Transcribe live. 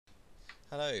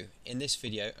Hello, in this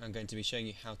video I'm going to be showing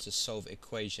you how to solve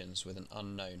equations with an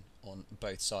unknown on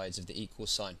both sides of the equal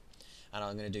sign, and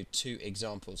I'm going to do two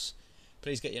examples.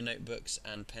 Please get your notebooks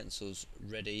and pencils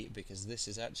ready because this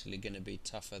is actually going to be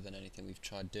tougher than anything we've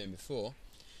tried doing before.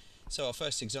 So our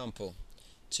first example,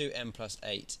 2m plus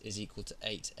 8 is equal to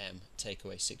 8m take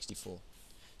away 64.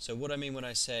 So what I mean when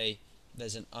I say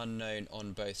there's an unknown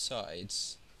on both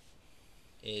sides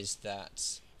is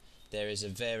that there is a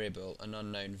variable, an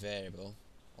unknown variable,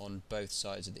 on both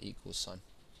sides of the equal sign.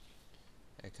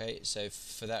 Okay, so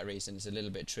for that reason it's a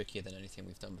little bit trickier than anything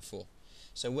we've done before.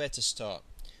 So where to start?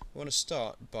 We want to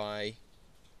start by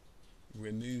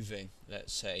removing,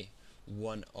 let's say,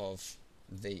 one of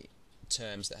the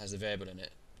terms that has a variable in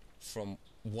it from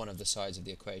one of the sides of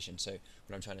the equation. So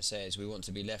what I'm trying to say is we want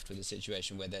to be left with a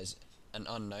situation where there's an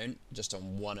unknown just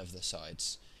on one of the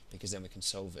sides, because then we can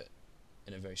solve it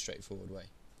in a very straightforward way.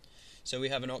 So we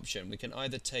have an option. We can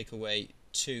either take away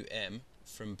 2m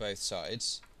from both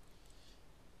sides,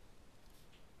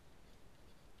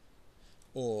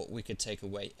 or we could take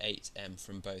away 8m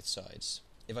from both sides.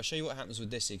 If I show you what happens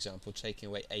with this example, taking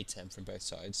away 8m from both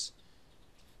sides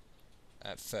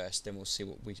at first, then we'll see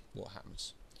what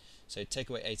happens. So take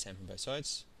away 8m from both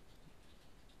sides.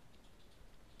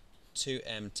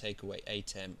 2m take away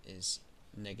 8m is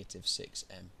negative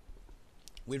 6m.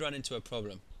 We run into a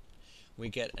problem. We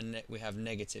have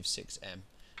negative 6m,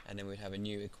 and then we have a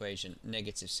new equation,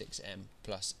 negative 6m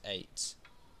plus 8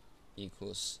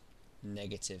 equals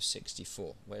negative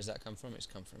 64. Where does that come from? It's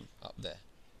come from up there.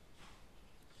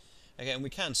 Okay, and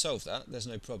we can solve that, there's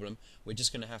no problem. We're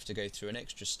just going to have to go through an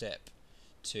extra step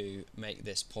to make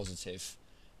this positive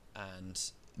and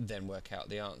then work out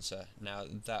the answer. Now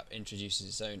that introduces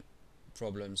its own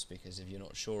problems, because if you're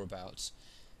not sure about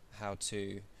how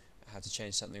to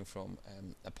change something from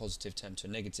a positive term to a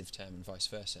negative term and vice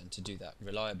versa, and to do that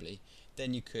reliably,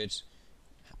 then you could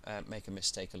make a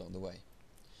mistake along the way.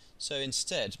 So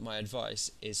instead, my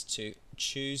advice is to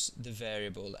choose the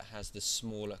variable that has the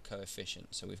smaller coefficient.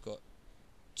 So we've got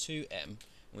 2m and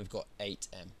we've got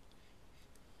 8m.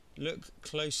 Look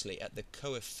closely at the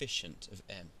coefficient of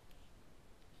m.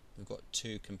 We've got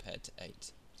 2 compared to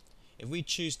 8. If we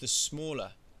choose the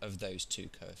smaller of those two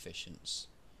coefficients,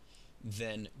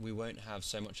 then we won't have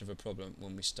so much of a problem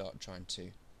when we start trying to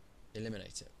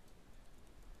eliminate it.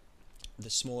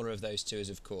 The smaller of those two is,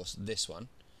 of course, this one.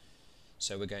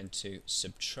 So we're going to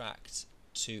subtract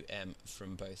 2m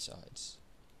from both sides.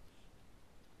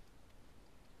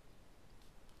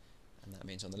 And that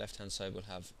means on the left-hand side we'll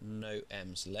have no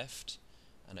m's left,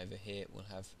 and over here we'll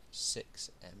have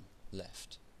 6m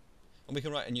left. And we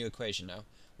can write a new equation now.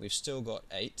 We've still got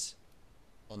 8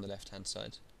 on the left-hand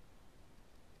side,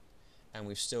 and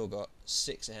we've still got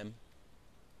 6m,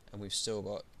 and we've still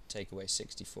got take away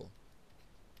 64.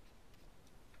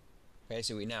 Okay,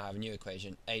 so we now have a new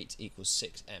equation, 8 equals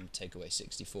 6m take away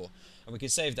 64. And we can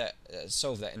solve that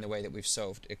in the way that we've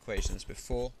solved equations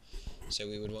before. So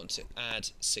we would want to add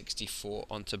 64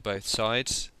 onto both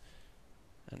sides,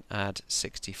 and add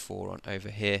 64 on over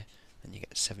here, and you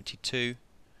get 72,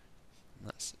 and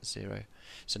that's 0.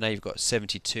 So now you've got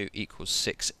 72 equals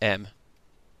 6m,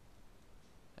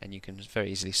 and you can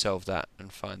very easily solve that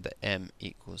and find that m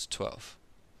equals 12.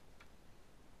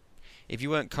 If you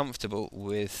weren't comfortable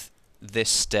with this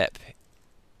step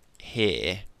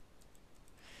here,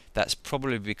 that's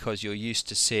probably because you're used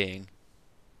to seeing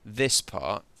this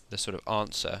part, the sort of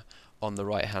answer, on the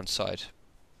right hand side.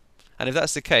 And if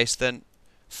that's the case, then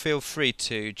feel free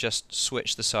to just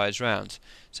switch the sides round.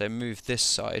 So move this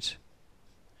side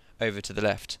over to the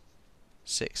left.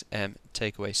 6m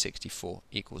take away 64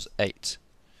 equals 8,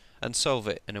 and solve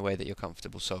it in a way that you're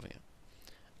comfortable solving it.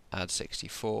 Add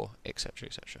 64, etc.,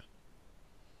 etc.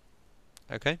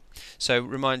 Okay, so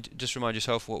just remind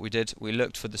yourself what we did. We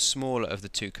looked for the smaller of the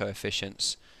two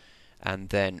coefficients, and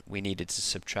then we needed to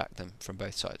subtract them from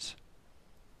both sides.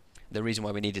 The reason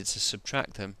why we needed to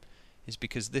subtract them is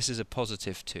because this is a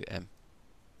positive 2m,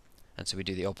 and so we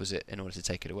do the opposite in order to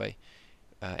take it away.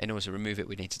 In order to remove it,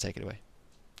 we need to take it away.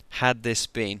 Had this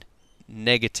been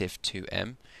negative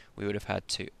 2m, we would have had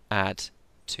to add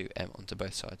 2m onto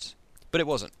both sides. But it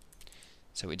wasn't,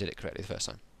 so we did it correctly the first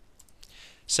time.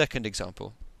 Second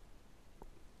example,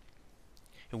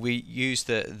 we use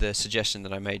the suggestion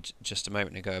that I made just a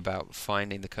moment ago about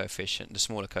finding the coefficient, the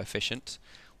smaller coefficient.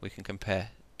 We can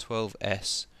compare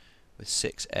 12s with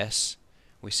 6s.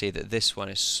 We see that this one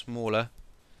is smaller,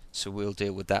 so we'll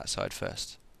deal with that side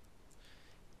first.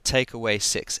 Take away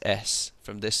 6s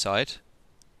from this side,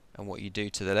 and what you do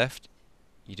to the left,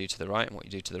 you do to the right, and what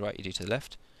you do to the right, you do to the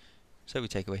left. So we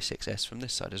take away 6s from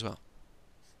this side as well.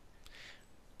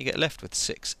 you get left with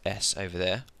 6s over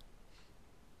there,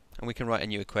 and we can write a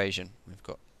new equation. We've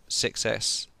got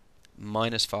 6s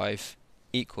minus 5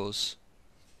 equals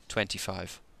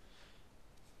 25.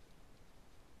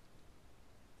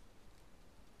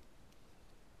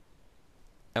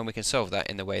 And we can solve that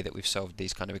in the way that we've solved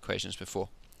these kind of equations before.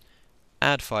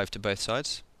 Add 5 to both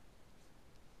sides.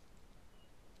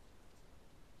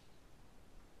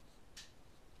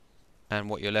 And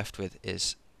what you're left with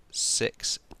is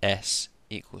 6s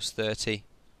equals 30.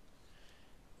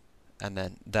 And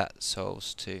then that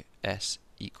solves to s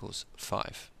equals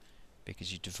 5,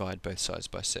 because you divide both sides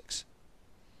by 6.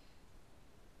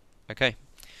 Okay,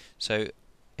 so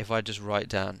if I just write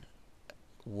down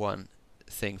one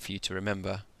thing for you to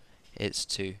remember, it's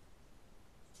to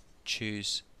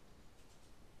choose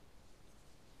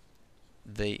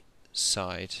the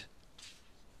side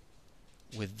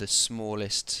with the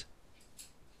smallest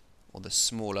or the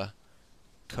smaller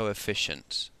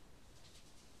coefficient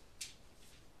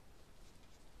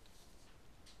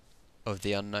of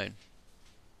the unknown.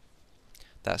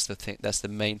 That's the thing, that's the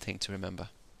main thing to remember.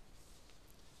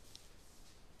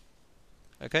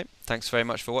 Okay, thanks very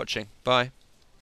much for watching. Bye.